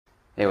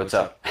Hey, what's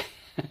up?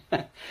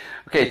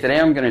 Okay, today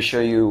I'm going to show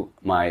you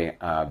my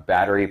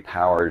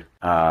battery-powered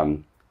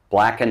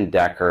Black &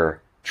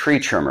 Decker tree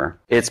trimmer.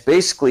 It's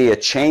basically a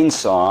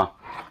chainsaw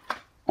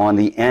on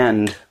the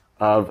end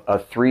of a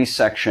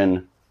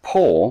 3-section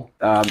pole.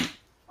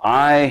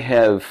 I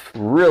have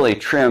really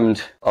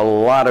trimmed a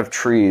lot of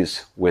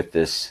trees with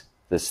this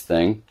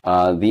thing.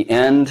 The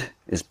end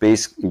is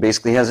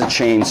basically has a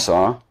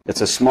chainsaw.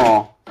 It's a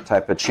small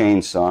type of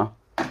chainsaw.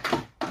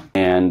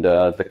 And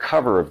the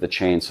cover of the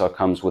chainsaw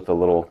comes with a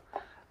little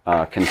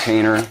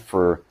container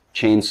for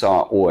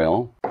chainsaw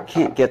oil.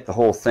 Can't get the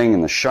whole thing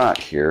in the shot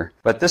here,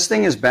 but this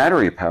thing is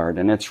battery powered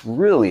and it's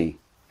really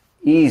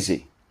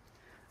easy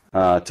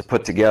to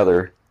put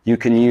together. You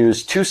can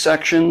use 2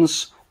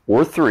 sections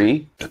or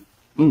 3.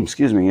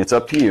 Excuse me, it's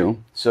up to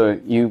you.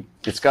 So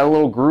it's got a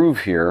little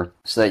groove here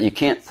so that you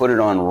can't put it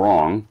on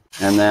wrong.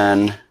 And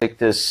then take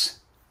this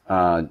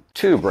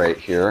tube right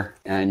here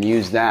and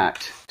use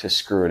that to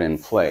screw it in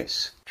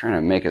place. I'm trying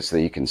to make it so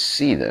that you can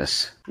see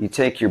this. You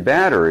take your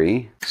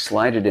battery,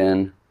 slide it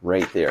in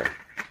right there.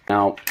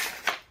 Now,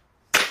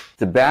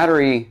 the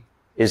battery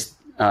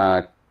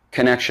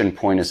connection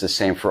point is the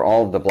same for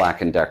all of the Black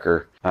 &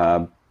 Decker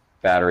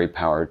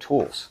battery-powered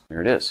tools.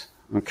 There it is.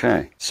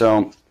 Okay,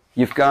 so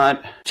you've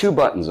got 2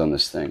 buttons on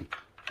this thing.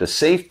 The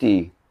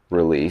safety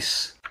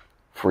release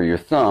for your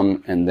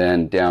thumb, and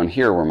then down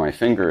here where my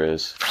finger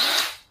is,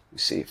 let me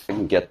see if I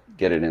can get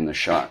it in the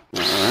shot.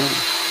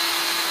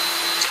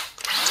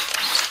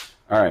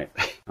 All right.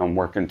 I'm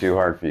working too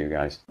hard for you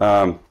guys.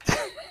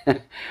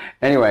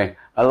 Anyway,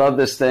 I love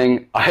this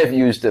thing. I've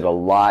used it a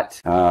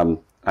lot.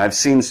 I've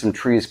seen some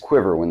trees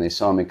quiver when they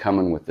saw me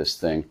coming with this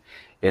thing.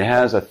 It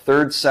has a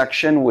 3rd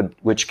section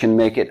which can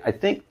make it, I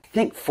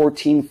think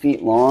 14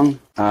 feet long.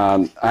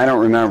 I don't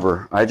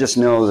remember. I just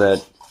know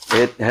that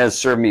it has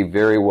served me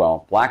very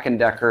well. Black &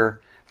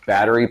 Decker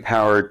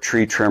battery-powered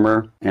tree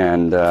trimmer,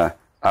 and I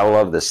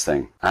love this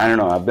thing. I don't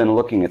know. I've been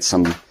looking at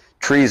some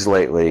trees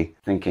lately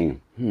thinking,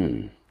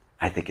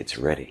 I think it's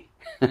ready.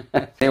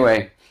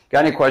 Anyway,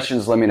 got any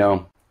questions, let me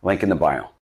know. Link in the bio.